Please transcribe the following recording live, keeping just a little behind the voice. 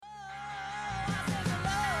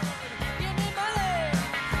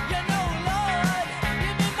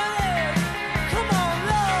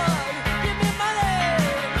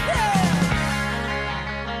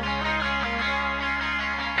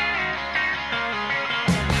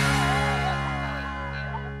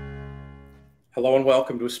Hello and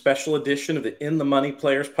welcome to a special edition of the In the Money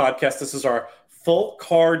Players podcast. This is our full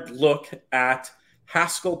card look at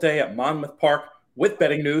Haskell Day at Monmouth Park with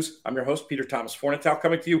betting news. I'm your host, Peter Thomas Fornatow,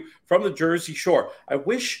 coming to you from the Jersey Shore. I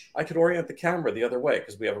wish I could orient the camera the other way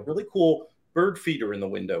because we have a really cool bird feeder in the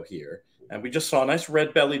window here. And we just saw a nice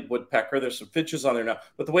red-bellied woodpecker. There's some finches on there now.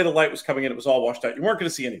 But the way the light was coming in, it was all washed out. You weren't going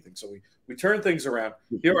to see anything. So we turned things around.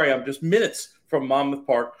 Here I am, just minutes from Monmouth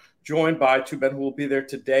Park, joined by two men who will be there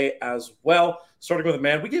today as well. Starting with a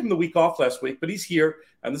man, we gave him the week off last week, but he's here,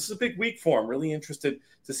 and this is a big week for him. Really interested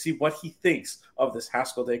to see what he thinks of this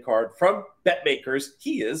Haskell Day card from BetMakers.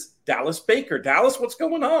 He is Dallas Baker. Dallas, what's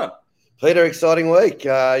going on? Peter, exciting week.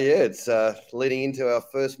 It's leading into our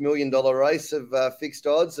first $1 million race of fixed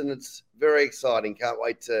odds, and it's very exciting. Can't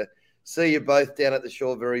wait to see you both down at the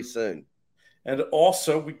shore very soon. And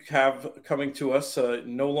also, we have coming to us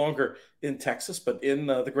no longer in Texas, but in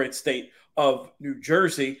the great state of New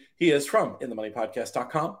Jersey. He is from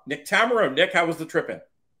InTheMoneyPodcast.com. Nick Tamaro. Nick, how was the trip in? It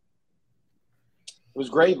was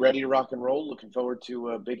great. Ready to rock and roll. Looking forward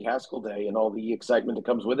to a big Haskell Day and all the excitement that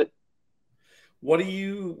comes with it. What can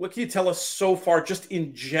you tell us so far, just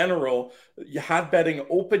in general? You had betting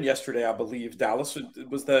open yesterday, I believe, Dallas.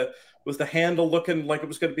 Was the handle looking like it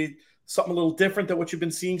was going to be something a little different than what you've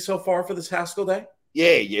been seeing so far for this Haskell Day?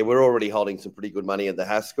 Yeah, we're already holding some pretty good money at the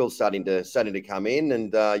Haskell, starting to come in,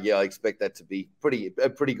 and I expect that to be a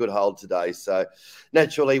pretty good hold today. So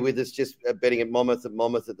naturally, with us just betting at Monmouth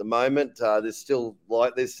at the moment, there's still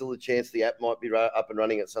a chance the app might be up and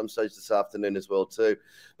running at some stage this afternoon as well too.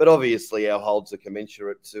 But obviously, our holds are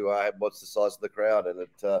commensurate to what's the size of the crowd, and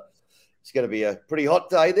it's going to be a pretty hot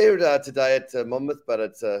day there today at Monmouth, but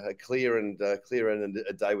it's a clear and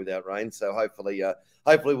a day without rain. So hopefully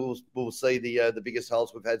we'll see the biggest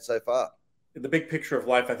holes we've had so far. In the big picture of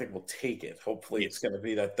life, I think we'll take it. Hopefully, it's going to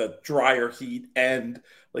be that the drier heat and,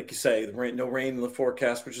 like you say, no rain in the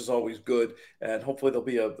forecast, which is always good. And hopefully there'll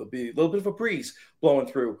be a little bit of a breeze blowing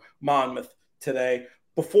through Monmouth today.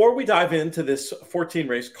 Before we dive into this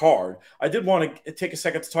 14-race card, I did want to take a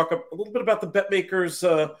second to talk a little bit about the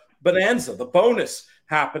BetMakers bonanza, the bonus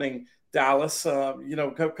happening, Dallas. A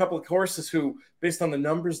couple of horses who, based on the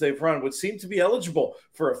numbers they've run, would seem to be eligible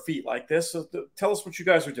for a feat like this. So tell us what you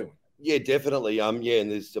guys are doing. Yeah, definitely.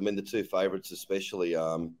 And there's, the two favourites especially,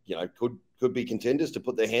 could be contenders to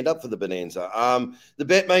put their hand up for the bonanza. The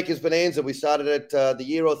BetMakers bonanza, we started at the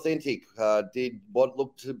Year Authentic, did what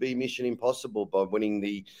looked to be mission impossible by winning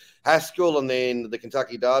the Haskell and then the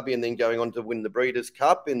Kentucky Derby, and then going on to win the Breeders'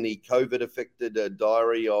 Cup in the COVID-affected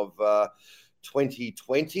diary of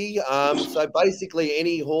 2020. So basically,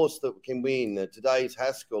 any horse that can win today's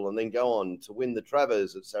Haskell and then go on to win the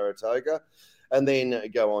Travers at Saratoga, and then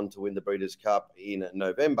go on to win the Breeders' Cup in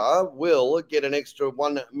November, will get an extra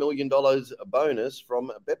 $1 million bonus from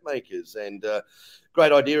BetMakers. And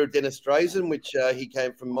great idea of Dennis Drazen, which he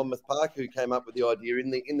came from Monmouth Park, who came up with the idea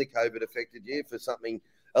in the COVID-affected year for something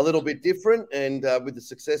a little bit different. And with the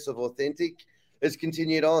success of Authentic, has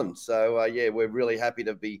continued on. So, we're really happy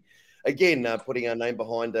to be again, putting our name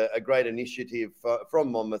behind a great initiative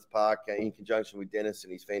from Monmouth Park in conjunction with Dennis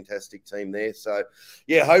and his fantastic team there. So,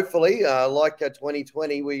 hopefully, like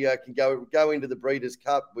 2020, we can go into the Breeders'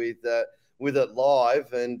 Cup with it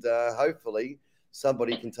live, and hopefully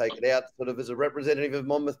somebody can take it out sort of as a representative of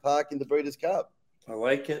Monmouth Park in the Breeders' Cup. I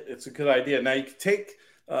like it. It's a good idea. Now, you can take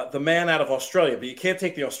the man out of Australia, but you can't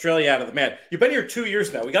take the Australia out of the man. You've been here 2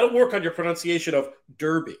 years now. We got to work on your pronunciation of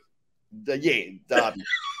Derby. Derby.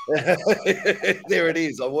 There it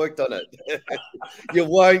is. I worked on it. You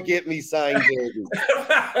won't get me saying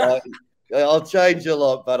Derby. I'll change a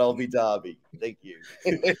lot, but I'll be Derby. Thank you.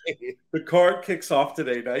 The card kicks off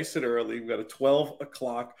today nice and early. We've got a 12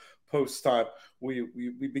 o'clock post time. We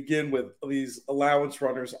begin with these allowance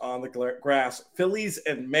runners on the grass, fillies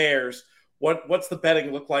and mares. What's the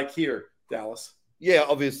betting look like here, Dallas? Yeah,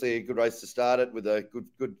 obviously a good race to start it with a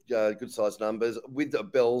good size numbers. With the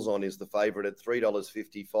Bells on is the favourite at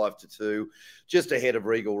 $3.50, 5-2, just ahead of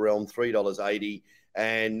Regal Realm, $3.80,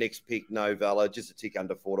 and next pick No Valor just a tick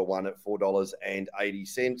under 4-1 at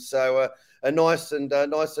 $4.80. So a nice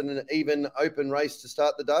and even open race to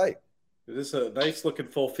start the day. It is a nice looking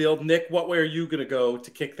full field. Nick, what way are you going to go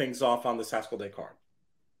to kick things off on this Haskell Day card?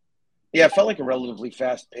 Yeah, it felt like a relatively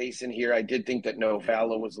fast pace in here. I did think that No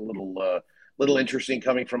Valor was a little interesting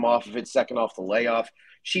coming from off of it, second off the layoff.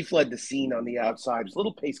 She fled the scene on the outside. It was a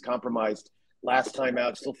little pace compromised last time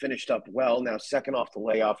out, still finished up well. Now second off the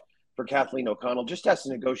layoff for Kathleen O'Connell. Just has to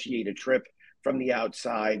negotiate a trip from the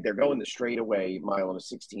outside. They're going the straightaway mile and a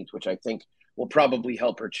 16th, which I think will probably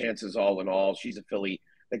help her chances all in all. She's a filly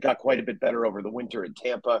that got quite a bit better over the winter in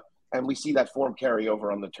Tampa, and we see that form carry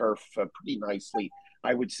over on the turf pretty nicely,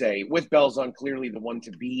 I would say. With Belzon clearly the one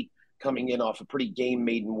to beat, coming in off a pretty game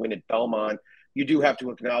maiden win at Belmont. You do have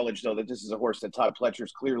to acknowledge, though, that this is a horse that Todd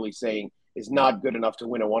Pletcher's clearly saying is not good enough to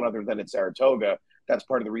win a one other than at Saratoga. That's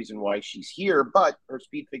part of the reason why she's here. But her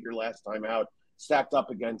speed figure last time out, stacked up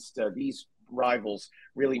against these rivals,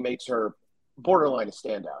 really makes her borderline a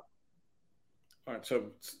standout. All right, so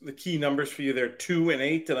the key numbers for you there, 2 and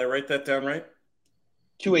 8. Did I write that down right?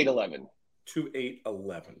 2, 8, 11. 2, 8,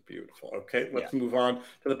 11. Beautiful. Okay, let's move on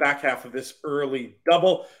to the back half of this early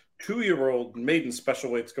double. 2-year-old maiden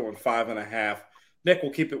special weights going 5.5. Nick,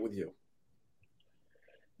 we'll keep it with you.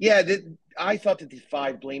 Yeah, I thought that the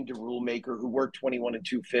 5 blamed a rule maker who worked 21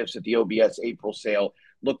 2/5 at the OBS April sale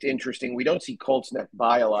looked interesting. We don't see Colts Neck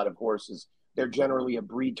buy a lot of horses. They're generally a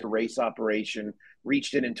breed to race operation.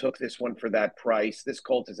 Reached in and took this one for that price. This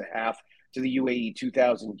colt is a half to the UAE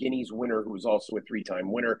 2000 Guineas winner, who was also a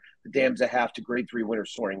 3-time winner. The dam's a half to grade 3 winner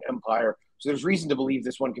Soaring Empire. So there's reason to believe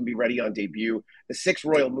this one can be ready on debut. The 6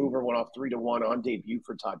 Royal Mover went off 3-1 on debut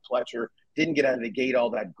for Todd Pletcher. Didn't get out of the gate all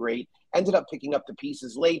that great. Ended up picking up the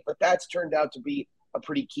pieces late, but that's turned out to be a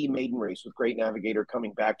pretty key maiden race with Great Navigator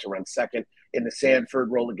coming back to run second in the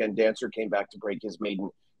Sanford. Roll Again Dancer came back to break his maiden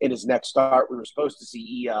in his next start. We were supposed to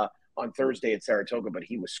see on Thursday at Saratoga, but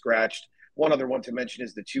he was scratched. One other one to mention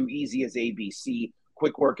is the 2 Easy as ABC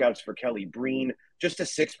quick workouts for Kelly Breen. Just a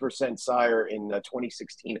 6% sire in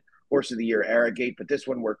 2016 Horse of the Year Arrogate, but this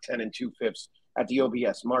one worked 10 2/5 at the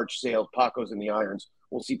OBS March sale. Paco's in the irons.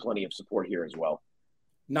 We'll see plenty of support here as well.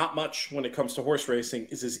 Not much when it comes to horse racing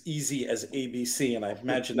is as easy as ABC, and I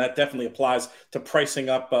imagine that definitely applies to pricing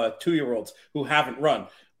up 2-year-olds who haven't run.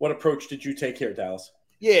 What approach did you take here, Dallas?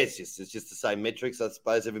 Yeah, it's just the same metrics I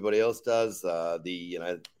suppose everybody else does.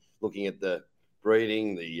 Looking at the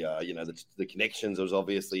breeding, the connections was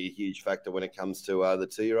obviously a huge factor when it comes to the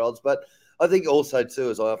 2-year-olds. But I think also too,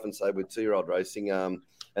 as I often say with 2-year-old racing,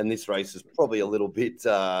 and this race is probably a little bit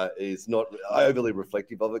is not overly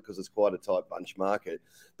reflective of it because it's quite a tight bunch market.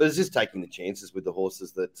 But it's just taking the chances with the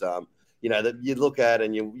horses that that you look at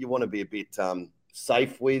and you want to be a bit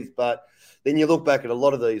safe with, but then you look back at a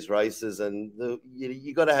lot of these races and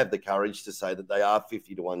you got to have the courage to say that they are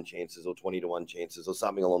 50-1 chances or 20-1 chances or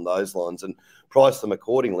something along those lines and price them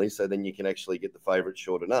accordingly so then you can actually get the favourite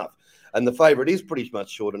short enough. And the favourite is pretty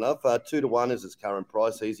much short enough. 2-1 is its current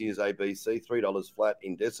price, Easy as ABC, $3 flat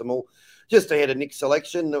in decimal. Just ahead of Nick's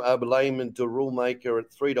Selection, Layman to Rule Maker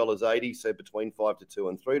at $3.80, so between 5-2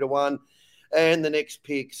 and 3-1. And the next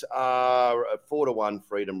picks are 4-1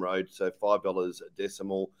 Freedom Road, so $5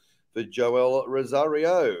 decimal for Joel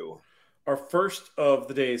Rosario. Our first of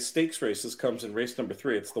the day's stakes races comes in race number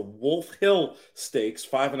 3. It's the Wolf Hill Stakes,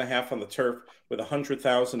 5.5 on the turf with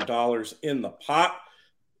 $100,000 in the pot.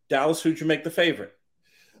 Dallas, who'd you make the favorite?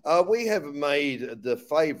 We have made the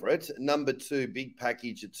favorite, number 2, Big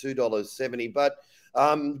Package at $2.70. But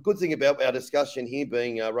good thing about our discussion here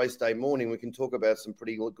being race day morning, we can talk about some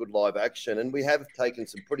pretty good live action. And we have taken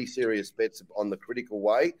some pretty serious bets on the Critical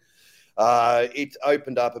Way. It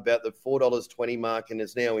opened up about the $4.20 mark and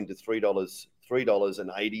is now into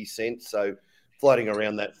 $3.80. So floating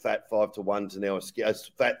around that fat 5-1 to now a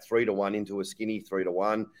fat 3-1 into a skinny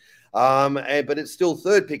 3-1. But it's still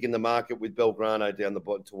third pick in the market with Belgrano down the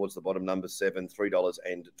bottom towards the bottom, number 7,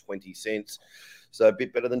 $3.20. So a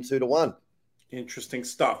bit better than 2-1. Interesting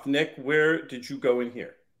stuff. Nick, where did you go in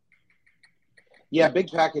here? Yeah, Big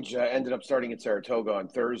Package ended up starting at Saratoga on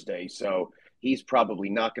Thursday, so he's probably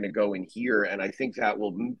not going to go in here, and I think that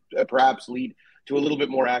will perhaps lead to a little bit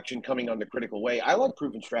more action coming on the Critical Way. I like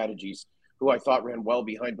Proven Strategies, who I thought ran well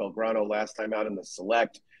behind Belgrano last time out in the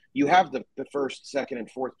Select. You have the first, second,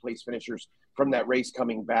 and fourth place finishers from that race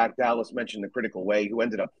coming back. Dallas mentioned the Critical Way, who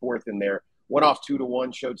ended up fourth in there. Went off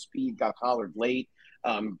 2-1, showed speed, got collared late,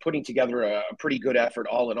 putting together a pretty good effort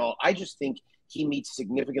all in all. I just think he meets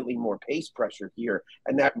significantly more pace pressure here,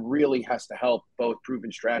 and that really has to help both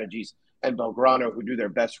Proven Strategies and Belgrano, who do their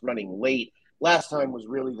best running late. Last time was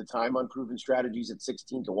really the time on Proven Strategies at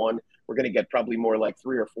 16-1. We're going to get probably more like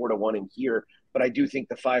 3 or 4-1 in here, but I do think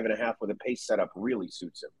the 5.5 with a pace setup really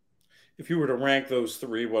suits him. If you were to rank those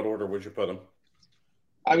 3, what order would you put them?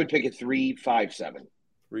 I would pick it 3, 5, 7.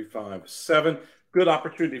 3, 5, 7. Good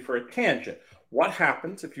opportunity for a tangent. What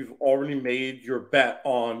happens if you've already made your bet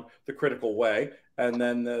on the Critical Way and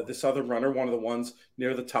then this other runner, one of the ones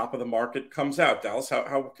near the top of the market, comes out? Dallas,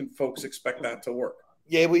 how can folks expect that to work?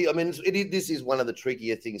 Yeah, this is one of the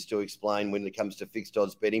trickier things to explain when it comes to fixed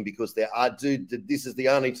odds betting, because this is the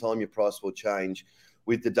only time your price will change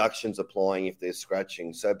with deductions applying if they're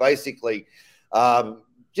scratching. So basically,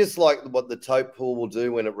 just like what the tote pool will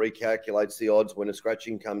do when it recalculates the odds when a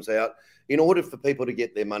scratching comes out, in order for people to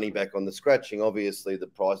get their money back on the scratching, obviously the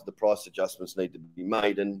price adjustments need to be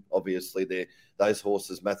made, and obviously those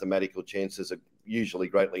horses' mathematical chances are usually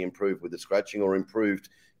greatly improved with the scratching, or improved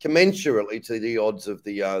commensurately to the odds of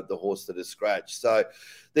the horse that is scratched. So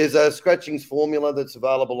there's a scratchings formula that's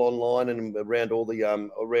available online and around all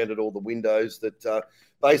the windows that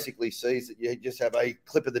basically sees that you just have a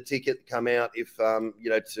clip of the ticket come out if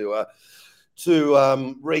to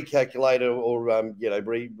recalculate or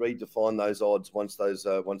redefine those odds once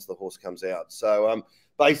the horse comes out. So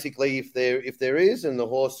basically, if there is, and the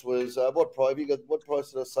horse was what price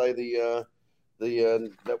did I say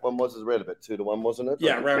that one was? Around about 2 to 1, wasn't it?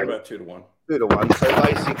 Yeah, around about 2 to 1. 2 to 1. So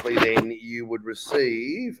basically, then you would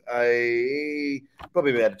receive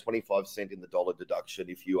probably about a 25 cent in the dollar deduction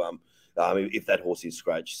if that horse is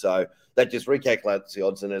scratched. So that just recalculates the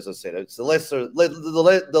odds. And as I said, it's the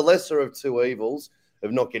lesser of two evils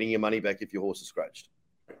of not getting your money back if your horse is scratched.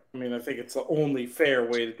 I mean, I think it's the only fair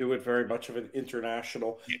way to do it, very much of an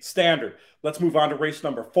international standard. Let's move on to race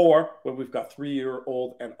number 4, where we've got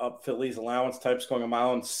 3-year-old and up fillies, allowance types going 1.70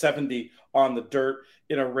 miles on the dirt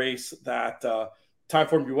in a race that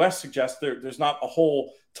Timeform US suggests there's not a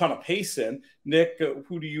whole ton of pace in. Nick,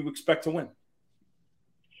 who do you expect to win?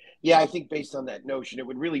 Yeah, I think based on that notion, it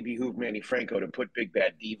would really behoove Manny Franco to put Big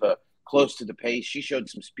Bad Diva close to the pace. She showed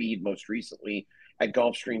some speed most recently at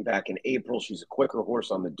Gulfstream back in April. She's a quicker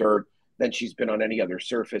horse on the dirt than she's been on any other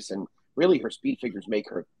surface. And really, her speed figures make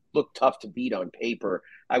her look tough to beat on paper.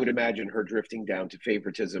 I would imagine her drifting down to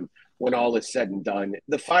favoritism when all is said and done.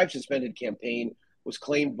 The 5 suspended campaign was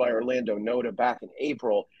claimed by Orlando Noda back in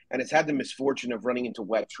April, and it's had the misfortune of running into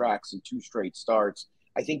wet tracks in 2 straight starts.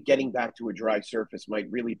 I think getting back to a dry surface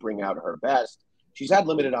might really bring out her best. She's had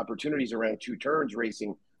limited opportunities around 2 turns,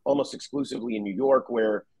 racing almost exclusively in New York,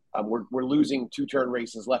 where we're losing 2-turn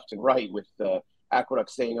races left and right, with Aqueduct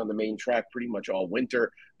staying on the main track pretty much all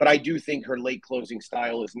winter. But I do think her late closing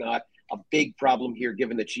style is not a big problem here,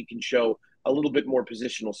 given that she can show a little bit more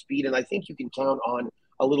positional speed. And I think you can count on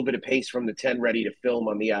a little bit of pace from the 10 Ready to Film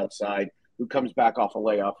on the outside, who comes back off a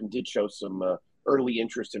layoff and did show some early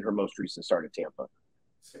interest in her most recent start at Tampa.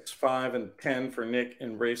 6, 5, and 10 for Nick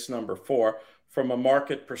in race number 4. From a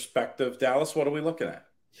market perspective, Dallas, what are we looking at?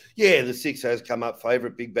 Yeah, the 6 has come up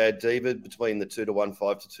favourite, Big Bad Diva, between the 2 to 1,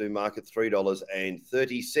 5 to 2 market,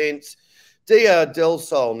 $3.30. DR Del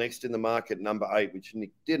Sol next in the market, number 8, which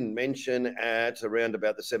Nick didn't mention, at around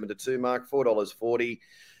about the 7 to 2 mark, $4.40.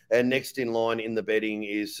 And next in line in the betting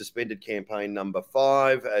is suspended campaign number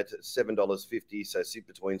 5 at $7.50. So sit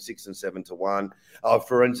between 6 and 7 to 1.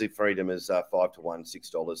 Forensic Freedom is 5 to 1,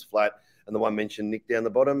 $6 flat. And the one mentioned, Nick, down the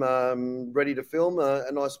bottom, Ready to Film,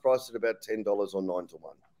 a nice price at about $10 or 9 to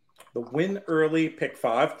 1. The Win Early Pick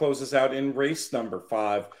 5 closes out in race number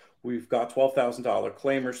 5. We've got $12,000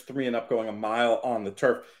 claimers, 3 and up, going a mile on the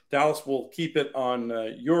turf. Dallas will keep it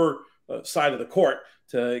on your side of the court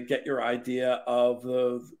to get your idea of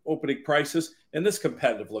the opening prices in this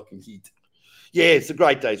competitive-looking heat. Yeah, it's a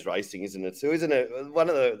great day's racing, isn't it? So, isn't it? One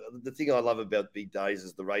of the thing I love about big days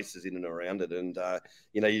is the races in and around it, and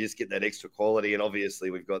you just get that extra quality. And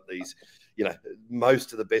obviously, we've got these,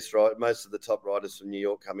 most of the top riders from New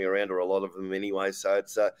York coming around, or a lot of them anyway. So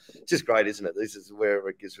it's just great, isn't it? This is where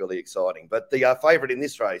it gets really exciting. But the favourite in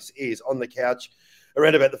this race is On the Couch,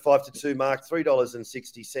 around about the 5 to 2 mark,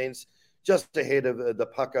 $3.60. Just ahead of the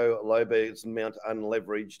Paco Lopez Mount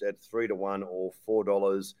Unleveraged at 3 to 1 or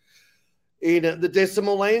 $4 in the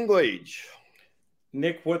decimal language.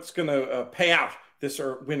 Nick, what's going to pay out this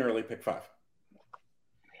Win Early Pick 5?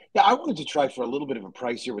 Yeah, I wanted to try for a little bit of a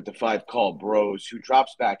price here with the 5 Called Bros, who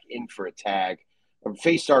drops back in for a tag.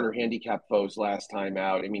 Face starter handicap foes last time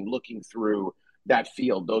out. I mean, looking through that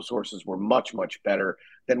field, those horses were much, much better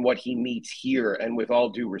than what he meets here. And with all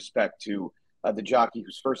due respect to the jockey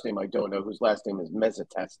whose first name I don't know, whose last name is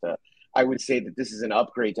Mezzatesta, I would say that this is an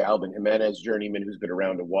upgrade to Albin Jimenez, journeyman, who's been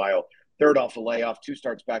around a while. Third off a layoff, 2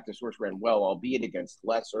 starts back, this horse ran well, albeit against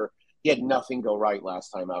lesser. He had nothing go right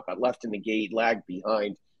last time out. Got left in the gate, lagged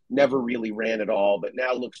behind, never really ran at all, but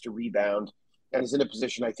now looks to rebound and is in a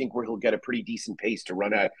position, I think, where he'll get a pretty decent pace to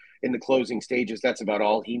run at in the closing stages. That's about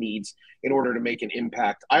all he needs in order to make an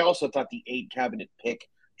impact. I also thought the 8 Cabinet Pick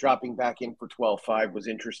dropping back in for 12.5 was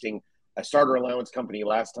interesting. a starter allowance company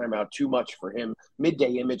last time out, too much for him.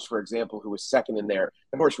 Midday Image, for example, who was second in there,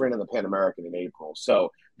 the horse ran in the Pan American in April. So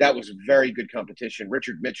that was very good competition.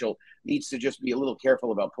 Richard Mitchell needs to just be a little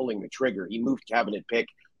careful about pulling the trigger. He moved Cabinet Pick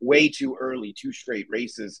way too early, 2 straight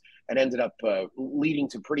races, and ended up leading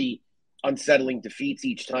to pretty unsettling defeats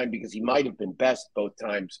each time because he might have been best both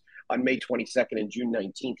times on May 22nd and June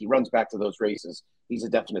 19th. He runs back to those races. He's a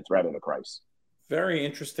definite threat at a price. Very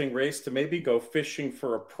interesting race to maybe go fishing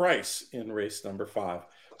for a price in race number 5.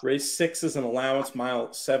 Race 6 is an allowance,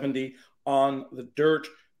 mile 70 on the dirt.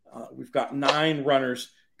 We've got 9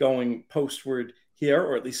 runners going postward here,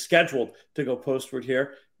 or at least scheduled to go postward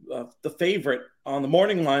here. The favorite on the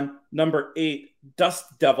morning line, number 8, Dust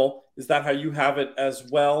Devil. Is that how you have it as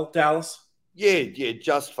well, Dallas? Yeah,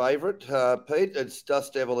 just favourite, Pete. It's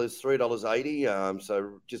Dust Devil is $3.80,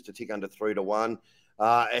 so just a tick under 3-1.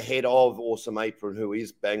 Ahead of Awesome Apron, who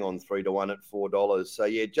is bang on 3-1 at $4. So,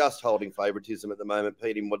 yeah, just holding favouritism at the moment,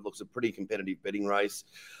 Pete, in what looks a pretty competitive betting race.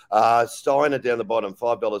 Steiner down the bottom,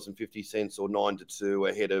 $5.50 or 9-2,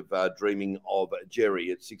 ahead of Dreaming of Jerry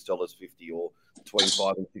at $6.50 or between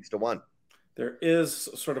 5 and 6-1. There is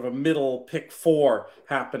sort of a middle pick 4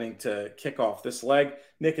 happening to kick off this leg.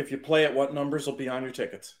 Nick, if you play it, what numbers will be on your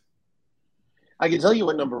tickets? I can tell you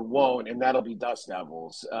what number won't, and that'll be Dust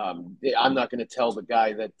Devils. I'm not going to tell the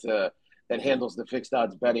guy that handles the fixed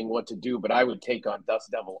odds betting what to do, but I would take on Dust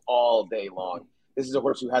Devil all day long. This is a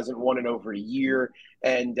horse who hasn't won in over a year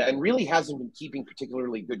and really hasn't been keeping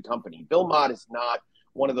particularly good company. Bill Mott is not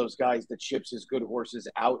one of those guys that ships his good horses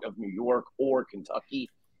out of New York or Kentucky.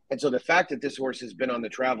 And so the fact that this horse has been on the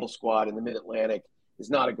travel squad in the Mid-Atlantic is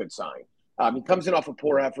not a good sign. He comes in off a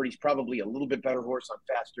poor effort. He's probably a little bit better horse on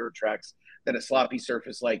fast dirt tracks than a sloppy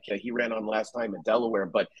surface like he ran on last time at Delaware,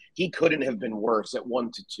 but he couldn't have been worse at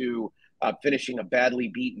 1-2, finishing a badly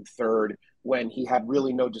beaten third when he had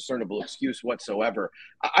really no discernible excuse whatsoever.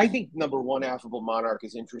 I think number 1, Affable Monarch,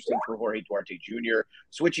 is interesting for Jorge Duarte Jr.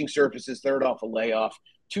 Switching surfaces, third off a layoff,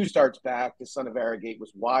 2 starts back. The Son of Arrogate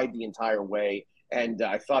was wide the entire way. And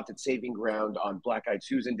I thought that saving ground on Black Eyed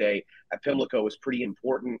Susan Day at Pimlico was pretty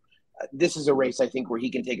important. This is a race, I think, where he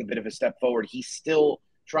can take a bit of a step forward. He's still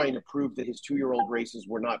trying to prove that his 2-year-old races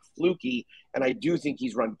were not fluky, and I do think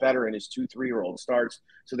he's run better in his 2-3-year-old starts,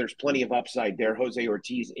 so there's plenty of upside there. Jose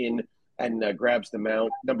Ortiz in and grabs the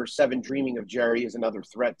mount. Number 7, Dreaming of Jerry, is another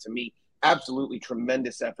threat to me. Absolutely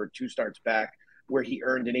tremendous effort, 2 starts back, where he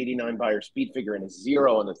earned an 89 Beyer speed figure and a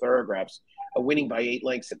 0 on the thoroughgraphs, winning by 8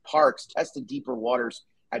 lengths at Parks, tested deeper waters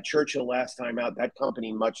at Churchill last time out. That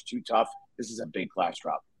company much too tough. This is a big class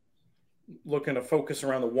drop. Looking to focus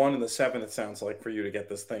around the 1 and the 7, it sounds like, for you to get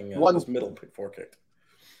this thing, this middle pick 4 kicked.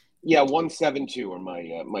 Yeah, 1, 7, 2 are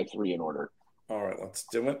my 3 in order. All right, let's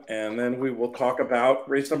do it. And then we will talk about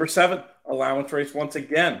race number 7, allowance race once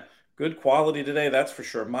again. Good quality today, that's for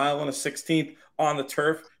sure. Mile and a 16th on the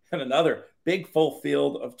turf, and another big full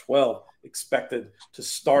field of 12 expected to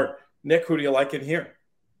start. Nick, who do you like in here?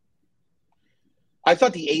 I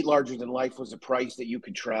thought the 8 Larger Than Life was a price that you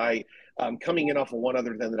could try. Coming in off of one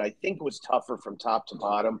other than that I think was tougher from top to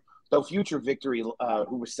bottom. Though Future Victory,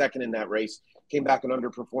 who was second in that race, came back and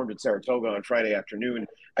underperformed at Saratoga on Friday afternoon.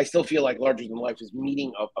 I still feel like Larger Than Life is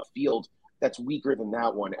meeting a field that's weaker than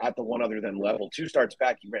that one at the one other than level. 2 starts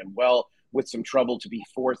back, he ran well with some trouble to be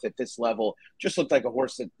 4th at this level. Just looked like a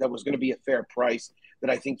horse that was going to be a fair price that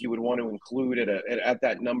I think you would want to include at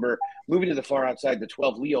that number. Moving to the far outside, the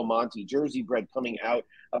 12, Leo Monte, Jersey bred, coming out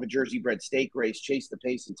of a Jersey bred stake race, chased the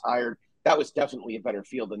pace and tired. That was definitely a better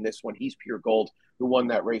field than this one. He's Pure Gold, who won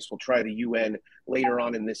that race. We'll try the UN later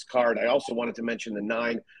on in this card. I also wanted to mention the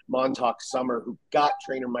 9, Montauk Summer, who got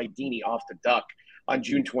trainer Mike Deeney off the duck on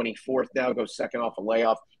June 24th, now goes second off a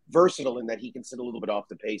layoff. Versatile in that he can sit a little bit off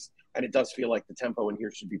the pace, and it does feel like the tempo in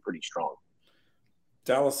here should be pretty strong.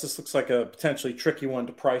 Dallas, this looks like a potentially tricky one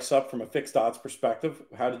to price up from a fixed odds perspective.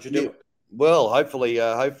 How did you do it? Well, hopefully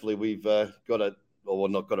we've got it, or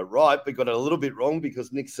not got it right, but got it a little bit wrong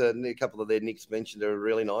because Nick's a couple of their Nick's mentioned are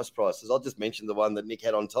really nice prices. I'll just mention the one that Nick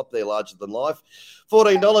had on top there, Larger Than Life.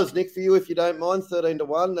 $14, Nick, for you, if you don't mind.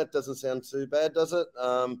 13-1. That doesn't sound too bad, does it?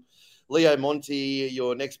 Leo Monte,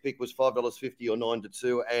 your next pick was $5.50 or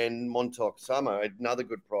 9-2, and Montauk Summer, another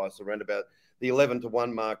good price, around about the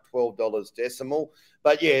 11-1 mark, $12 decimal.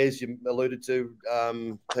 But yeah, as you alluded to,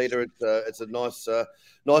 Peter, it's a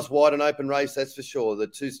nice wide and open race, that's for sure. The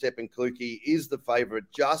 2-Step and Kluki is the favourite,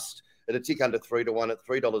 just at a tick under 3-1 at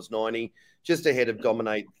 $3.90, just ahead of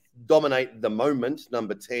Dominate the Moment,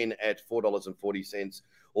 number 10 at $4.40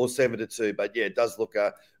 or 7-2. But yeah, it does look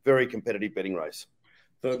a very competitive betting race.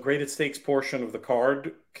 The graded stakes portion of the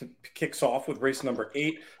card kicks off with race number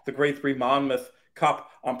 8, the Grade 3 Monmouth Cup.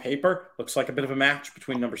 On paper, looks like a bit of a match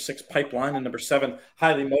between number 6 Pipeline and number 7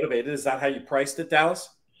 Highly Motivated. Is that how you priced it, Dallas?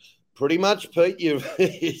 Pretty much, Pete.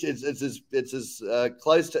 It's as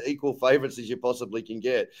close to equal favourites as you possibly can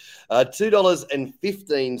get.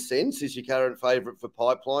 $2.15 is your current favourite for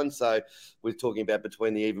Pipeline. So we're talking about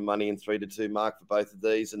between the even money and 3-2 mark for both of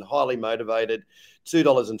these. And Highly Motivated,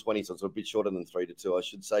 $2.20. So a bit shorter than 3-2, I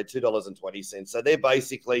should say, $2.20. So they're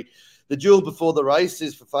basically the duel before the race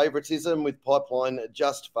is for favouritism, with Pipeline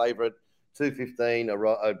just favourite. $2.15,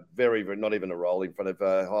 a very, not even a roll in front of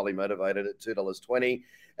Highly Motivated at $2.20.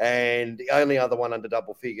 And the only other one under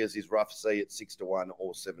double figures is Rough Sea at 6-1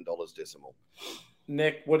 or $7 decimal.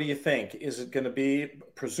 Nick, what do you think? Is it going to be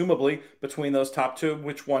presumably between those top two?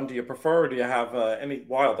 Which one do you prefer, or do you have any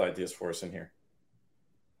wild ideas for us in here?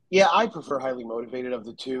 Yeah, I prefer Highly Motivated of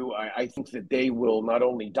the two. I think that they will not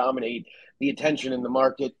only dominate the attention in the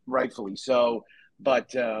market, rightfully so, but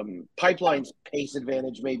Pipeline's pace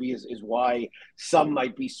advantage maybe is why some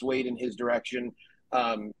might be swayed in his direction.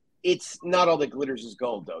 It's not all that glitters is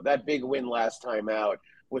gold, though. That big win last time out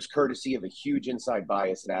was courtesy of a huge inside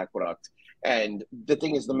bias at Aqueduct. And the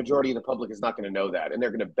thing is, the majority of the public is not going to know that. And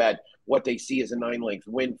they're going to bet what they see as a 9-length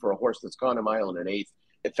win for a horse that's gone a mile and an eighth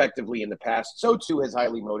effectively in the past. So, too, has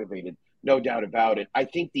Highly Motivated, no doubt about it. I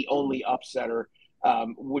think the only upsetter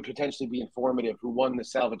would potentially be Informative, who won the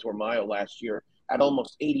Salvatore Mile last year at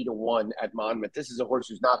almost 80-1 at Monmouth. This is a horse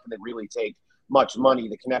who's not going to really take much money.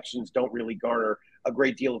 The connections don't really garner a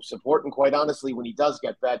great deal of support. And quite honestly, when he does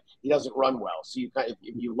get bet, he doesn't run well. So if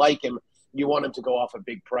you like him, you want him to go off a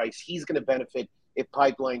big price. He's going to benefit if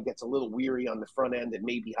Pipeline gets a little weary on the front end and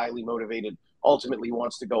maybe Highly Motivated ultimately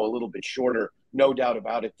wants to go a little bit shorter. No doubt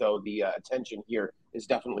about it, though, the attention here is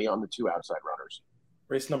definitely on the two outside runners.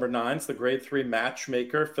 Race number 9 is the Grade 3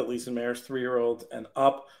 Matchmaker, fillies and mares 3-year-olds and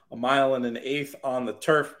up, a mile and an eighth on the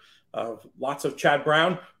turf. Lots of Chad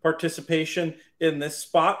Brown participation in this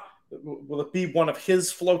spot. Will it be one of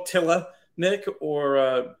his flotilla, Nick,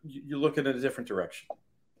 or you looking in a different direction?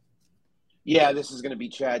 Yeah, this is going to be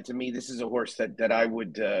Chad. To me, this is a horse that I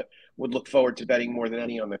would look forward to betting more than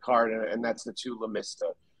any on the card, and that's the 2 La Mista,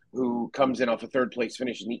 who comes in off a third place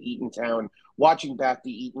finish in the Eatontown. Watching back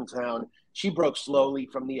the Eatontown, she broke slowly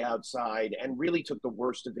from the outside and really took the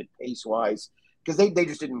worst of it pace-wise, because they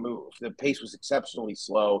just didn't move. The pace was exceptionally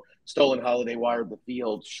slow. Stolen Holiday wired the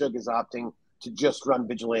field. Shug is opting to just run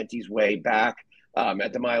Vigilante's way back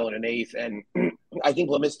at the mile and an eighth. And I think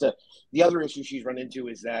La Mista, the other issue she's run into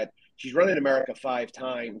is that she's run in America 5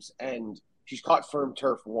 times, and she's caught firm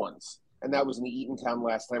turf once. And that was in the Eatontown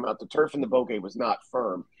last time out. The turf in the Bogey was not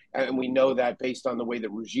firm. And we know that based on the way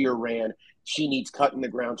that Rougir ran, she needs cut in the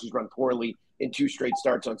ground. She's run poorly in 2 straight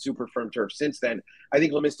starts on super firm turf since then. I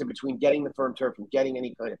think La Mista, between getting the firm turf and getting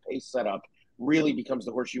any kind of pace set up, really becomes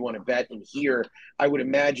the horse you want to bet. And here, I would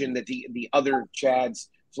imagine that the other Chads,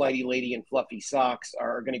 Flighty Lady and Fluffy Socks,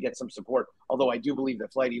 are going to get some support. Although I do believe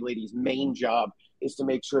that Flighty Lady's main job is to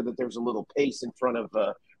make sure that there's a little pace in front of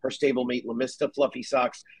her stablemate La Mista. Fluffy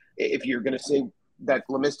Socks, if you're going to say that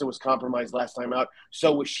La Mista was compromised last time out,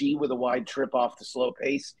 so was she, with a wide trip off the slow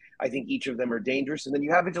pace. I think each of them are dangerous. And then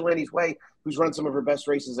you have Vigilante's Way, who's run some of her best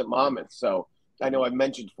races at Monmouth. So I know I've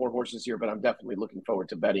mentioned 4 horses here, but I'm definitely looking forward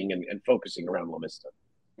to betting and focusing around La Mista.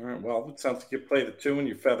 All right, well, it sounds like you play the 2 and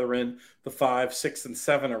you feather in the 5, 6, and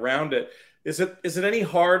 7 around it. Is it any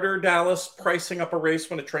harder, Dallas, pricing up a race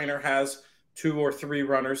when a trainer has 2 or 3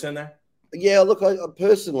 runners in there? Yeah, look, I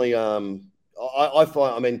personally, I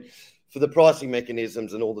find, I mean, for the pricing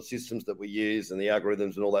mechanisms and all the systems that we use and the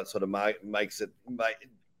algorithms and all that sort of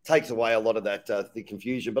takes away a lot of that the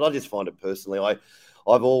confusion. But I just find it personally,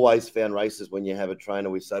 I've always found races when you have a trainer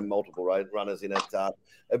with so multiple runners in it,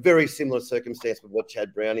 a very similar circumstance with what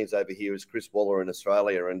Chad Brown is over here as Chris Waller in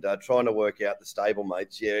Australia, and trying to work out the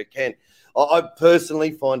stablemates. Yeah, it can. I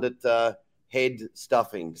personally find it head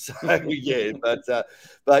stuffing. So yeah,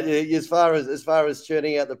 but as far as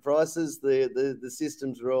churning out the prices, the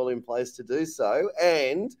systems are all in place to do so.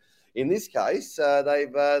 And in this case,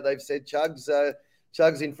 they've said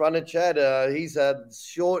Chug's in front of Chad. He's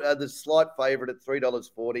the slight favourite at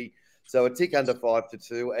 $3.40, so a tick under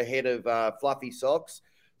 5-2, ahead of Fluffy Socks,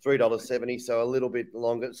 $3.70, so a little bit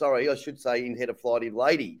longer. Sorry, I should say in head of Flighty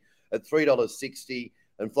Lady at $3.60,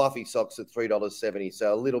 and Fluffy Socks at $3.70,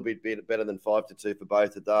 so a little bit better than 5-2 for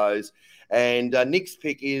both of those. And Nick's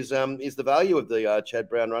pick is the value of the Chad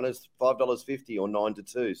Brown runners, $5.50 or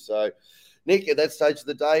 9-2. So, Nick, at that stage of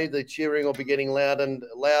the day, the cheering will be getting loud and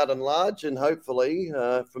large, and hopefully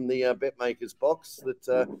from the bet makers box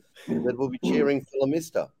that we'll be cheering for La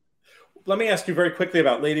Mista. Let me ask you very quickly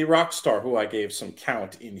about Lady Rockstar, who I gave some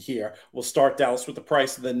count in here. We'll start, Dallas, with the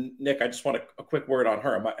price. And then, Nick, I just want a quick word on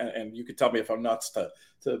her. And you could tell me if I'm nuts to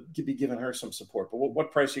be giving her some support. But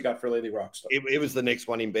what price you got for Lady Rockstar? It was the next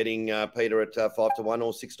one in betting, Peter, at 5 to 1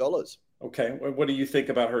 or $6. Okay. What do you think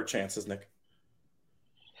about her chances, Nick?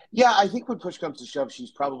 Yeah, I think when push comes to shove,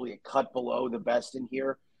 she's probably a cut below the best in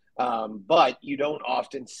here. But you don't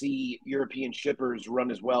often see European shippers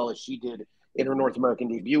run as well as she did in her North American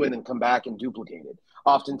debut and then come back and duplicate it.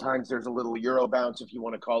 Oftentimes there's a little Euro bounce, if you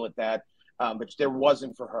want to call it that, but there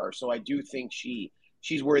wasn't for her. So I do think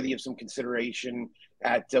she's worthy of some consideration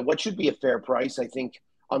at what should be a fair price. I think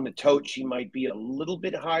on the tote, she might be a little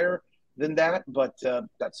bit higher than that, but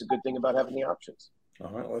that's a good thing about having the options.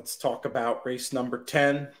 All right, let's talk about race number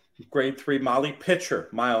 10. Grade 3 Molly Pitcher,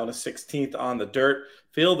 mile and a 16th on the dirt,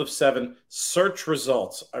 field of 7, search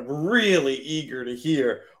results. I'm really eager to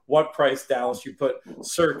hear what price, Dallas, you put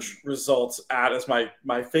search results at as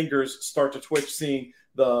my fingers start to twitch seeing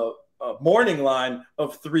the morning line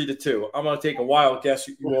of 3 to 2. I'm going to take a wild guess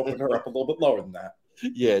you opened her up a little bit lower than that.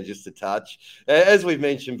 Yeah, just a touch. As we've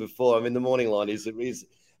mentioned before, I mean, the morning line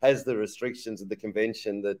has the restrictions of the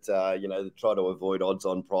convention that, that try to avoid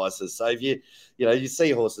odds-on prices. So if you see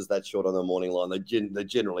horses that short on the morning line, they're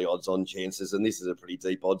generally odds-on chances, and this is a pretty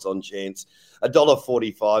deep odds-on chance.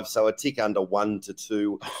 $1.45, so a tick under 1 to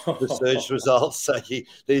 2 the search results. So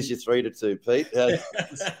there's your 3 to 2, Pete.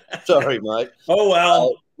 Sorry, mate. Oh,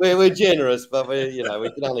 well. We're generous, but we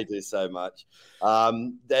can only do so much.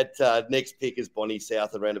 That next pick is Bonnie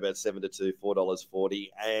South around about 7 to 2, $4.40,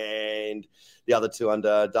 and the other two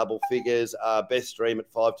under double figures are Best Dream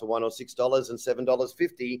at 5 to 1 or $6 and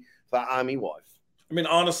 $7.50 for Army Wife. I mean,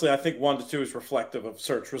 honestly, I think 1 to 2 is reflective of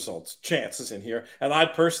search results chances in here, and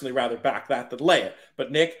I'd personally rather back that than lay it.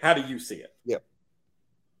 But Nick, how do you see it?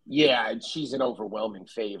 Yeah, she's an overwhelming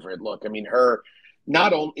favorite. Look, I mean,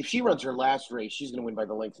 not only if she runs her last race, she's going to win by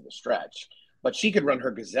the length of the stretch, but she could run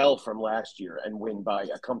her Gazelle from last year and win by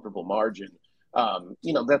a comfortable margin.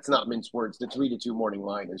 That's not mince words. The 3 to 2 morning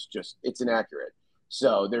line is it's inaccurate.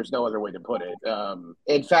 So there's no other way to put it.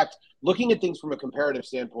 In fact, looking at things from a comparative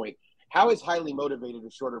standpoint, how is Highly Motivated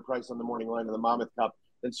a shorter price on the morning line of the Monmouth Cup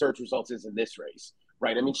than search results is in this race,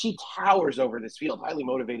 right? I mean, she towers over this field. Highly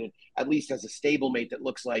Motivated at least has a stablemate that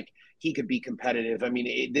looks like he could be competitive. I mean,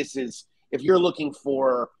 if you're looking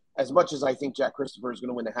for, as much as I think Jack Christopher is going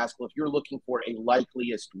to win the Haskell, if you're looking for a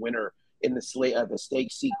likeliest winner in the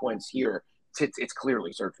stake sequence here, it's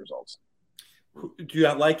clearly search results. Do you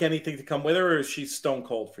like anything to come with her, or is she stone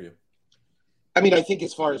cold for you? I mean, I think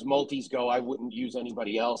as far as multis go, I wouldn't use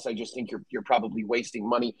anybody else. I just think you're probably wasting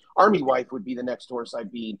money. Army Wife would be the next horse I'd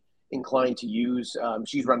be inclined to use.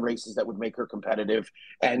 She's run races that would make her competitive,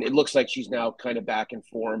 and it looks like she's now kind of back in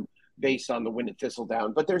form based on the win at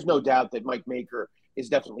Thistledown. But there's no doubt that Mike Maker is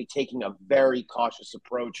definitely taking a very cautious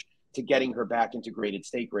approach to getting her back into graded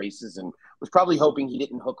stake races, and was probably hoping he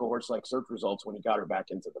didn't hook a horse like search results when he got her back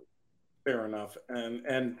into them. Fair enough.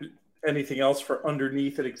 And anything else for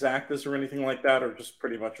underneath at Exactas or anything like that, or just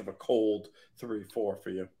pretty much of a cold 3-4 for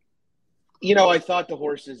you? I thought the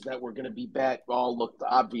horses that were going to be bet all looked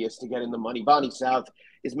obvious to get in the money. Bonnie South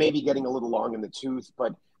is maybe getting a little long in the tooth,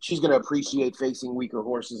 but she's going to appreciate facing weaker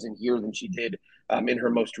horses in here than she did in her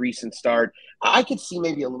most recent start. I could see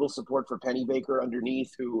maybe a little support for Penny Baker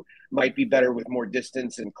underneath, who might be better with more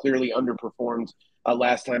distance and clearly underperformed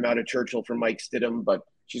last time out at Churchill for Mike Stidham, but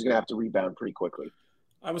she's going to have to rebound pretty quickly.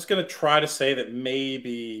 I was going to try to say that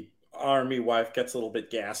maybe Army Wife gets a little bit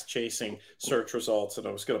gas chasing search results, and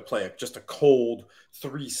I was going to play just a cold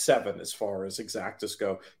 3-7 as far as Exactas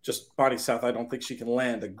go. Just Bonnie South, I don't think she can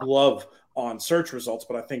land a glove on search results,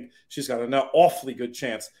 but I think she's got an awfully good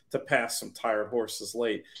chance to pass some tired horses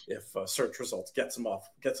late if search results gets them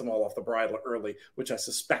all off the bridle early, which I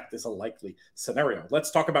suspect is a likely scenario.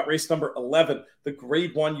 Let's talk about race number 11, the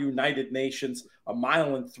Grade 1 United Nations, a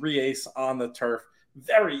 1 3/8 on the turf.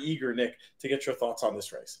 Very eager, Nick, to get your thoughts on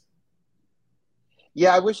this race.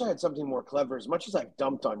 Yeah, I wish I had something more clever. As much as I've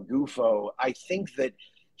dumped on Gufo, I think that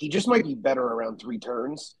he just might be better around 3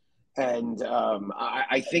 turns. And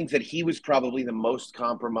I think that he was probably the most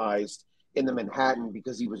compromised in the Manhattan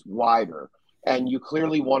because he was wider. And you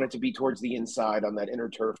clearly want it to be towards the inside on that inner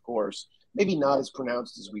turf course. Maybe not as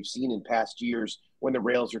pronounced as we've seen in past years when the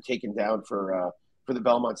rails are taken down for the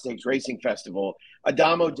Belmont Stakes Racing Festival.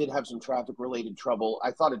 Adamo did have some traffic-related trouble.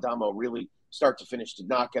 I thought Adamo really, start to finish, did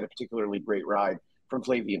not get a particularly great ride from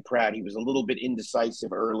Flavien Prat. He was a little bit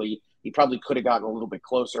indecisive early. He probably could have gotten a little bit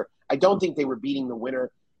closer. I don't think they were beating the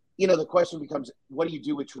winner. the question becomes, what do you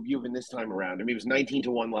do with Trebojevic this time around? I mean, he was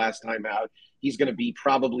 19-1 last time out. He's going to be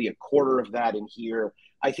probably a quarter of that in here.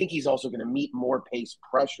 I think he's also going to meet more pace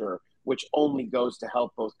pressure, which only goes to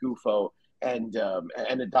help both Gufo and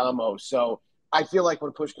Adamo. So I feel like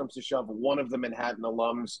when push comes to shove, one of the Manhattan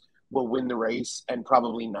alums will win the race and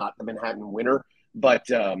probably not the Manhattan winner. But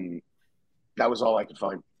that was all I could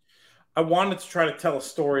find. I wanted to try to tell a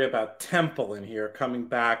story about Temple in here, coming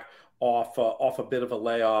back off a bit of a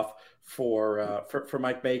layoff for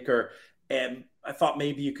Mike Maker, and I thought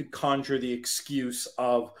maybe you could conjure the excuse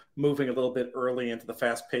of moving a little bit early into the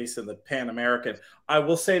fast pace in the Pan American. I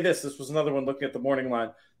will say this was another one looking at the morning line.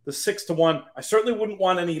 The 6-1, I certainly wouldn't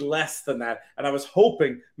want any less than that. And I was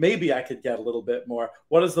hoping maybe I could get a little bit more.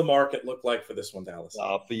 What does the market look like for this one, Dallas?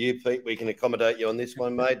 For you, Pete, we can accommodate you on this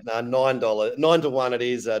one, mate. $9, 9-1 it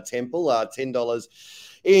is, Temple, $10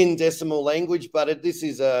 in decimal language. But it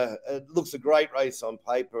looks a great race on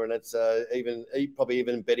paper, and it's probably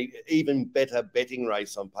even better betting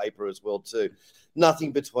race on paper as well too.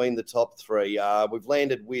 Nothing between the top three. We've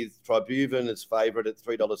landed with Trebojevic as favourite at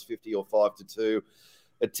 $3.50 or 5-2.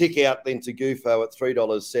 A tick out then to Gufo at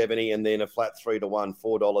 $3.70, and then a flat 3-1,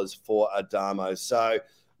 $4 for Adamo. So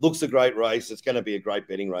looks a great race. It's going to be a great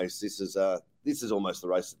betting race. This is almost the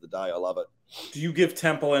race of the day. I love it. Do you give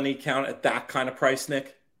Temple any count at that kind of price,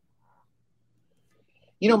 Nick?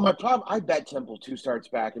 My problem, I bet Temple 2 starts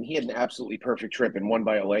back, and he had an absolutely perfect trip and won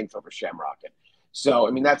by a length over Shamrockin. So,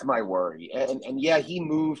 I mean, that's my worry. And yeah, he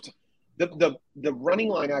moved. The running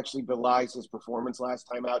line actually belies his performance last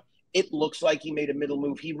time out. It looks like he made a middle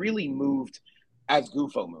move. He really moved as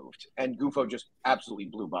Gufo moved, and Gufo just absolutely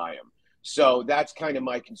blew by him. So that's kind of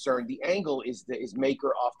my concern. The angle is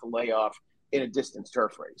Maker off the layoff in a distance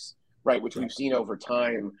turf race, right, which we've seen over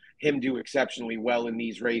time him do exceptionally well in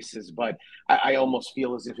these races. But I almost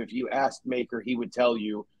feel as if you asked Maker, he would tell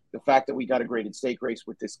you the fact that we got a graded stake race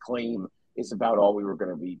with this claim is about all we were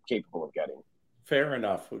going to be capable of getting. Fair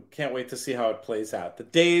enough. We can't wait to see how it plays out. The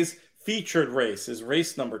day's featured race is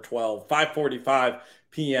race number 12, 5:45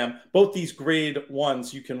 p.m. Both these grade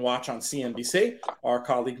ones you can watch on CNBC. Our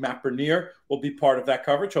colleague Matt Bernier will be part of that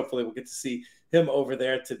coverage. Hopefully we'll get to see him over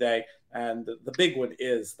there today. And the big one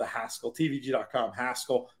is the Haskell, TVG.com.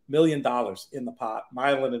 Haskell, $1 million in the pot,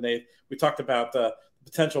 mile and an eighth. We talked about the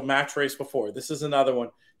potential match race before. This is another one.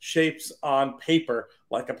 Shapes on paper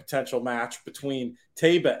like a potential match between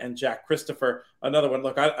Taiba and Jack Christopher. Another one.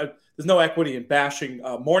 Look, there's no equity in bashing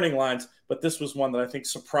morning lines, but this was one that I think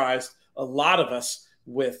surprised a lot of us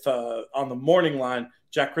with on the morning line,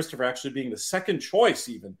 Jack Christopher actually being the second choice,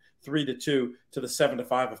 even 3-2 to the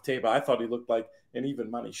 7-5 of Taiba. I thought he looked like an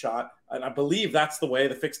even money shot. And I believe that's the way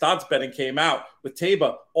the fixed odds betting came out, with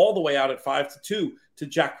Taiba all the way out at 5-2 to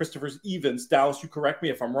Jack Christopher's evens. Dallas, you correct me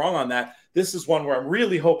if I'm wrong on that. This is one where I'm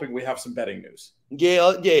really hoping we have some betting news.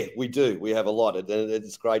 Yeah, we do. We have a lot. And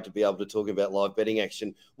it's great to be able to talk about live betting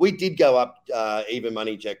action. We did go up even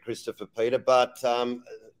money Jack Christopher, Peter, but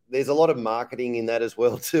there's a lot of marketing in that as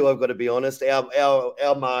well too, I've got to be honest.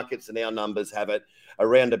 Our markets and our numbers have it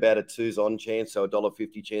around about a 2's on chance, so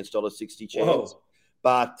 $1.50 chance, $1.60 chance. Whoa.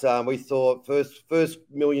 But we thought first $1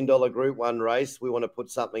 million Group 1 race, we want to put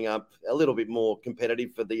something up a little bit more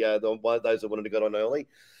competitive for the those that wanted to get on early.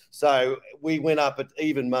 So we went up at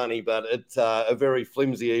even money, but it's a very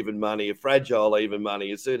flimsy even money, a fragile even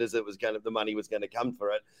money. As soon as the money was going to come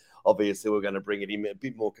for it, obviously we're going to bring it in a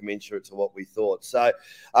bit more commensurate to what we thought. So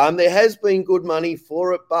there has been good money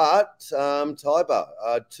for it, but Taiba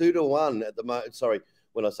 2-1 at the moment. Sorry,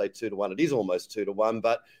 when I say 2-1, it is almost 2-1,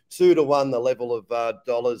 but 2-1 the level of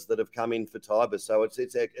dollars that have come in for Taiba. So it's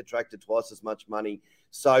attracted twice as much money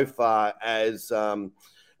so far as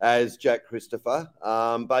Jack Christopher.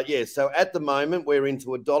 But yeah, so at the moment we're into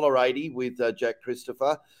 $1.80 with Jack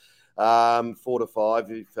Christopher,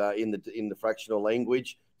 4-5 if in the fractional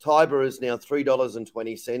language. Taiba is now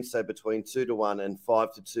 $3.20, so between 2-1 and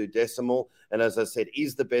 5-2 decimal. And as I said,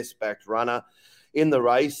 is the best backed runner in the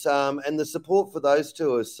race. And the support for those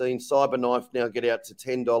two has seen Cyberknife now get out to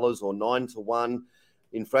 $10 or 9-1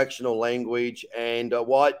 in fractional language. And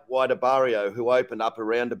White Abario, who opened up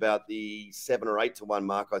around about the 7 or 8-1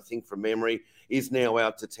 mark, I think from memory, is now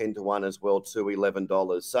out to 10-1 as well, to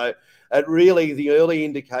 $11. So really the early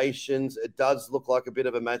indications, it does look like a bit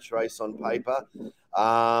of a match race on paper.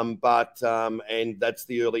 And that's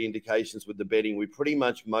the early indications with the betting. We pretty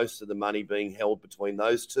much most of the money being held between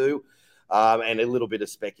those two. And a little bit of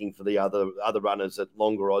specking for the other runners at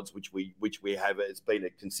longer odds, which we have. It's been a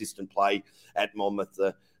consistent play at Monmouth.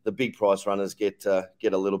 The big price runners get a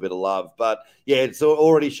little bit of love, but yeah, it's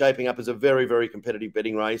already shaping up as a very, very competitive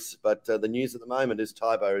betting race. But the news at the moment is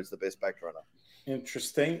Taiba is the best backed runner.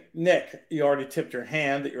 Interesting. Nick, you already tipped your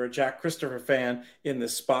hand that you're a Jack Christopher fan in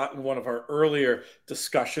this spot in one of our earlier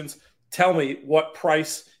discussions. Tell me what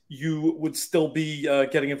price you would still be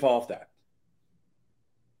getting involved at.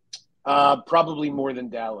 Probably more than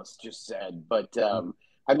Dallas just said. But,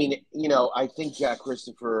 I mean, I think Jack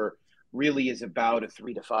Christopher really is about a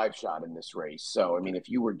 3 to 5 shot in this race. So, I mean, if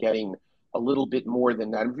you were getting a little bit more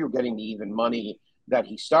than that, if you were getting the even money that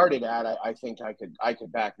he started at, I think I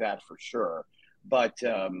could back that for sure. But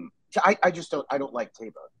I just don't like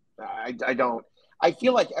Taiba. I don't. I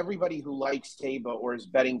feel like everybody who likes Taiba or is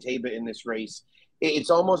betting Taiba in this race,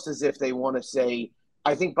 it's almost as if they want to say,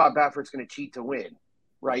 I think Bob Baffert's going to cheat to win,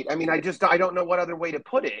 right? I mean, I don't know what other way to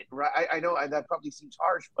put it, right? I know that probably seems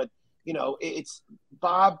harsh, but it's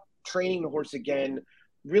Bob training the horse again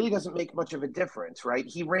really doesn't make much of a difference, right?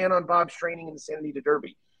 He ran on Bob's training in the Santa Anita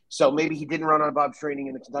Derby. So maybe he didn't run on Bob's training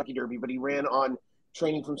in the Kentucky Derby, but he ran on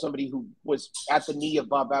training from somebody who was at the knee of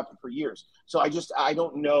Bob Baffert for years. So I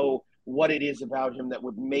don't know what it is about him that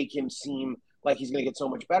would make him seem like he's going to get so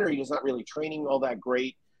much better. He's not really training all that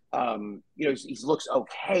great. He looks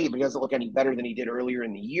okay, but he doesn't look any better than he did earlier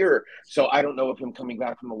in the year. So I don't know if him coming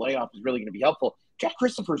back from the layoff is really going to be helpful. Jack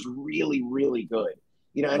Christopher's really, really good.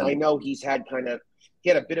 And I know he had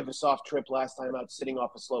a bit of a soft trip last time out sitting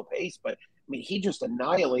off a slow pace, but I mean, he just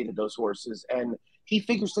annihilated those horses, and he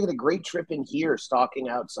figures to get a great trip in here, stalking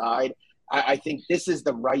outside. I think this is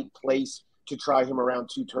the right place to try him around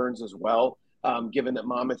 2 turns as well, given that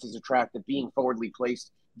Monmouth is a track that being forwardly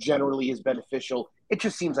placed generally is beneficial. It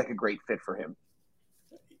just seems like a great fit for him.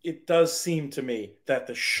 It does seem to me that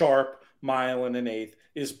the sharp mile and an eighth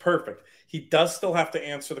is perfect. He does still have to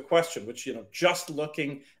answer the question, which, just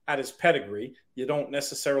looking at his pedigree, you don't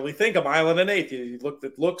necessarily think a mile and an eighth. You look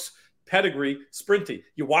at looks, pedigree, sprinty.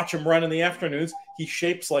 You watch him run in the afternoons, he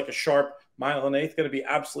shapes like a sharp mile and an eighth, going to be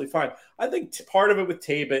absolutely fine. I think part of it with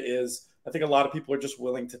Taiba is I think a lot of people are just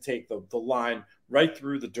willing to take the line right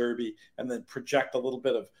through the Derby and then project a little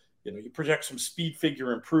bit of, you project some speed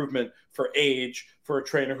figure improvement for age for a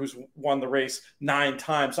trainer who's won the race 9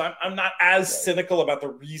 times. I'm not as cynical about the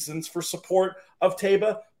reasons for support of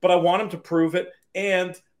Taiba, but I want him to prove it.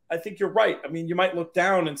 And I think you're right. I mean, you might look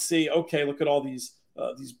down and see, okay, look at all these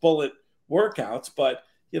bullet workouts, but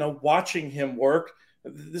watching him work,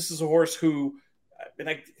 this is a horse who,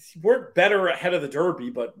 he worked better ahead of the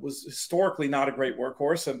Derby, but was historically not a great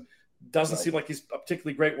workhorse, and doesn't seem like he's a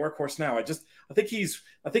particularly great workhorse now. I think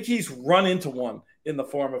he's run into one in the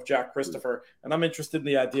form of Jack Christopher, and I'm interested in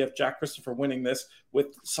the idea of Jack Christopher winning this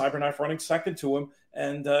with Cyberknife running second to him,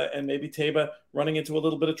 and maybe Taiba running into a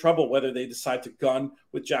little bit of trouble, whether they decide to gun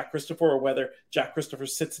with Jack Christopher or whether Jack Christopher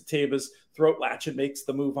sits at Taiba's throat latch and makes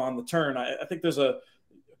the move on the turn. I think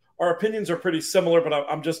our opinions are pretty similar, but I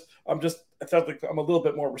felt like I'm a little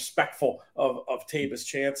bit more respectful of Taiba's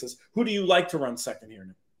chances. Who do you like to run second here,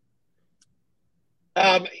 Nick?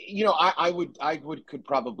 I could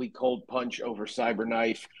probably cold punch over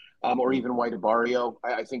Cyberknife, or even White Barrio.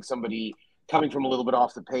 I think somebody coming from a little bit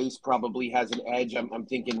off the pace probably has an edge. I'm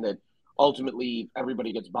thinking that ultimately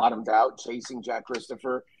everybody gets bottomed out chasing Jack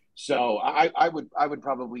Christopher. So I would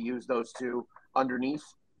probably use those two underneath.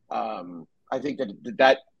 I think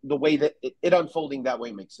that the way that it unfolding that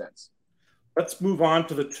way makes sense. Let's move on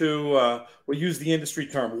to the two, we'll use the industry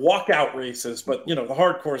term, walkout races, but, the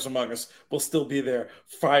hardcores among us will still be there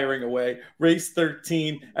firing away. Race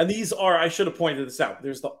 13, and these are, I should have pointed this out,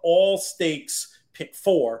 there's the all stakes pick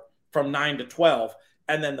 4 from 9 to 12,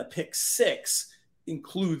 and then the pick 6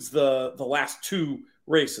 includes the last 2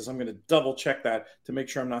 races. I'm going to double check that to make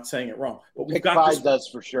sure I'm not saying it wrong. But we've pick got 5 this does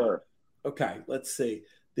for sure. Okay, let's see.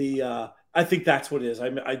 I think that's what it is.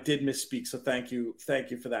 I did misspeak, so thank you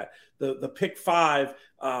for that. The pick 5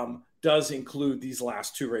 does include these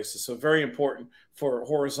last 2 races, so very important for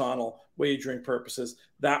horizontal wagering purposes.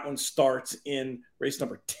 That one starts in race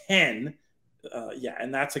number 10,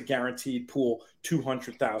 and that's a guaranteed pool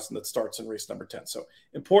 200,000 that starts in race number 10. So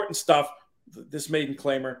important stuff. This maiden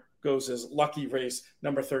claimer goes as lucky race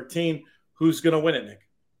number 13. Who's going to win it, Nick?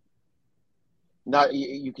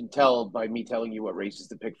 You can tell by me telling you what races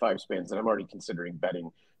the pick 5 spans that I'm already considering betting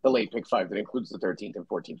the late pick 5 that includes the 13th and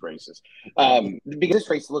 14th races. Because this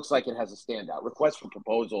race looks like it has a standout. Request for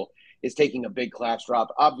Proposal is taking a big class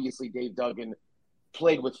drop. Obviously, Dave Duggan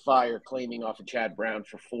played with fire, claiming off of Chad Brown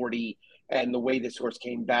for 40. And the way this horse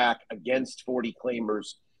came back against 40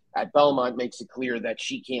 claimers at Belmont makes it clear that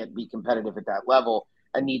she can't be competitive at that level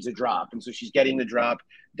and needs a drop. And so she's getting the drop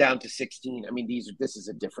down to 16. I mean, this is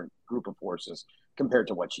a different group of horses compared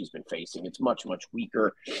to what she's been facing. It's much, much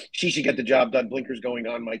weaker. She should get the job done. Blinkers going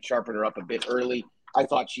on might sharpen her up a bit early. I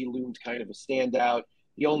thought she loomed kind of a standout.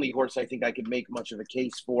 The only horse I think I could make much of a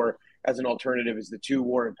case for as an alternative is the 2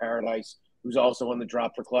 War in Paradise, who's also on the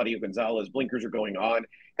drop for Claudio Gonzalez. Blinkers are going on,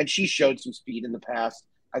 and she showed some speed in the past.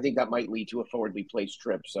 I think that might lead to a forwardly placed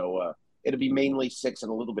trip. So it'll be mainly 6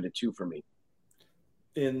 and a little bit of 2 for me.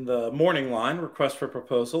 In the morning line, request for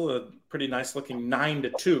proposal, a pretty nice looking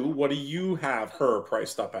 9-2. What do you have her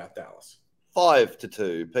priced up at, Dallas?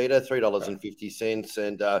 5-2, Peter, $3.50.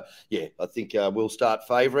 And I think we'll start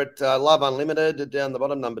favourite. Love Unlimited down the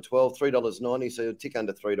bottom, number 12, $3.90, so a tick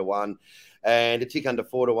under 3-1, and a tick under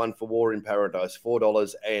 4-1 for War in Paradise,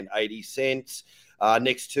 $4.80.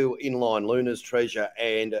 Next two inline, Luna's Treasure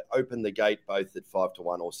and Open the Gate, both at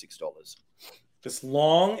 5-1 or $6. This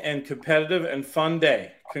long and competitive and fun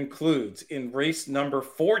day concludes in race number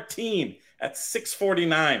 14 at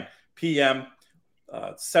 6:49 p.m.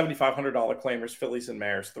 $7,500 claimers, fillies and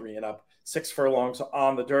mares, 3 and up, 6 furlongs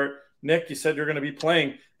on the dirt. Nick, you said you're going to be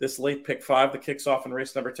playing this late pick 5 that kicks off in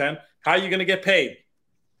race number 10. How are you going to get paid?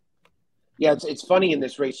 Yeah, it's funny in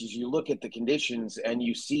this race is you look at the conditions and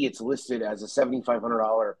you see it's listed as a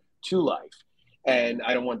 $7,500 2-life. And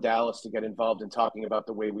I don't want Dallas to get involved in talking about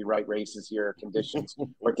the way we write races here, conditions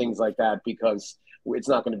or things like that, because it's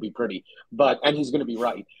not going to be pretty. And he's going to be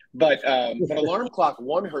right. But Alarm Clock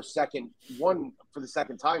won for the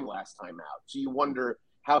second time last time out. So you wonder,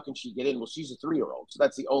 how can she get in? Well, she's a 3-year-old, so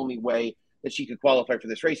that's the only way that she could qualify for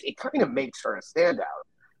this race. It kind of makes her a standout,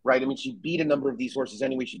 right? I mean, she beat a number of these horses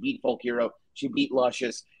anyway. She beat Folk Hero. She beat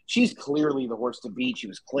Luscious. She's clearly the horse to beat. She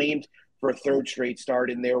was claimed for a 3rd straight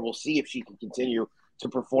start in there. We'll see if she can continue to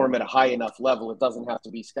perform at a high enough level. It doesn't have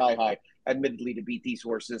to be sky high, admittedly, to beat these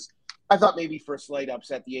horses. I thought maybe for a slight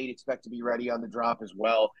upset, the 8 expect to be ready on the drop as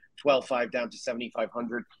well. 12.5 down to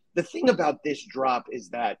 7,500. The thing about this drop is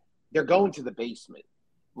that they're going to the basement,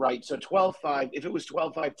 right? So 12.5, if it was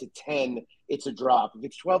 12.5 to 10, it's a drop. If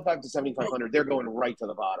it's 12.5 to 7,500, they're going right to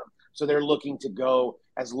the bottom. So they're looking to go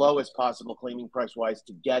as low as possible, claiming price-wise,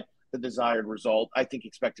 to get the desired result. I think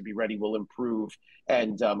expect to be ready will improve.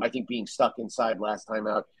 And I think being stuck inside last time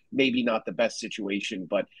out, maybe not the best situation,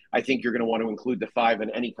 but I think you're going to want to include the 5 in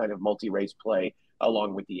any kind of multi-race play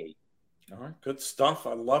along with the 8. All right, good stuff.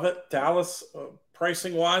 I love it. Dallas,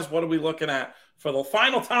 pricing-wise, what are we looking at for the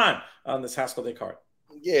final time on this Haskell Day card?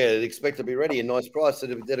 Yeah, expect to be ready. A nice price.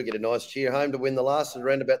 That'll get a nice cheer home to win the last,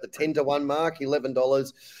 around about the 10-1 mark,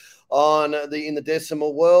 $11 in the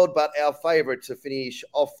decimal world. But our favourite to finish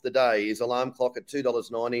off the day is Alarm Clock at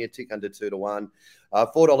 $2.90, a tick under 2-1,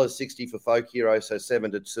 $4.60 for Folk Hero, so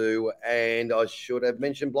 7-2. And I should have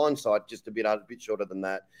mentioned Blindside, just a bit shorter than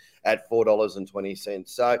that, at $4.20.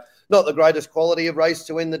 So not the greatest quality of race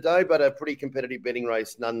to end the day, but a pretty competitive betting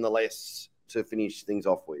race nonetheless to finish things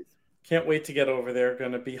off with. Can't wait to get over there.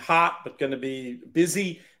 Going to be hot, but going to be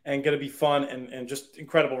busy and going to be fun and just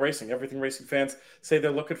incredible racing. Everything racing fans say they're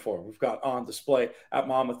looking for. We've got on display at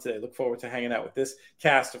Monmouth today. Look forward to hanging out with this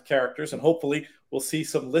cast of characters, and hopefully we'll see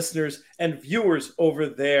some listeners and viewers over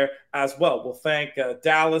there as well. We'll thank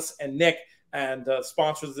Dallas and Nick and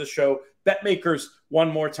sponsors of the show, BetMakers, one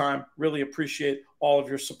more time. Really appreciate all of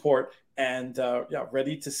your support, and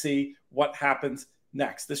ready to see what happens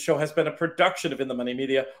next. This show has been a production of In the Money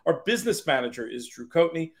Media. Our business manager is Drew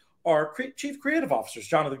Coatney. Our chief creative officer is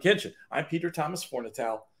Jonathan Kinchin. I'm Peter Thomas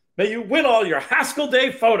Fornatale. May you win all your Haskell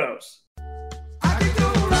Day photos.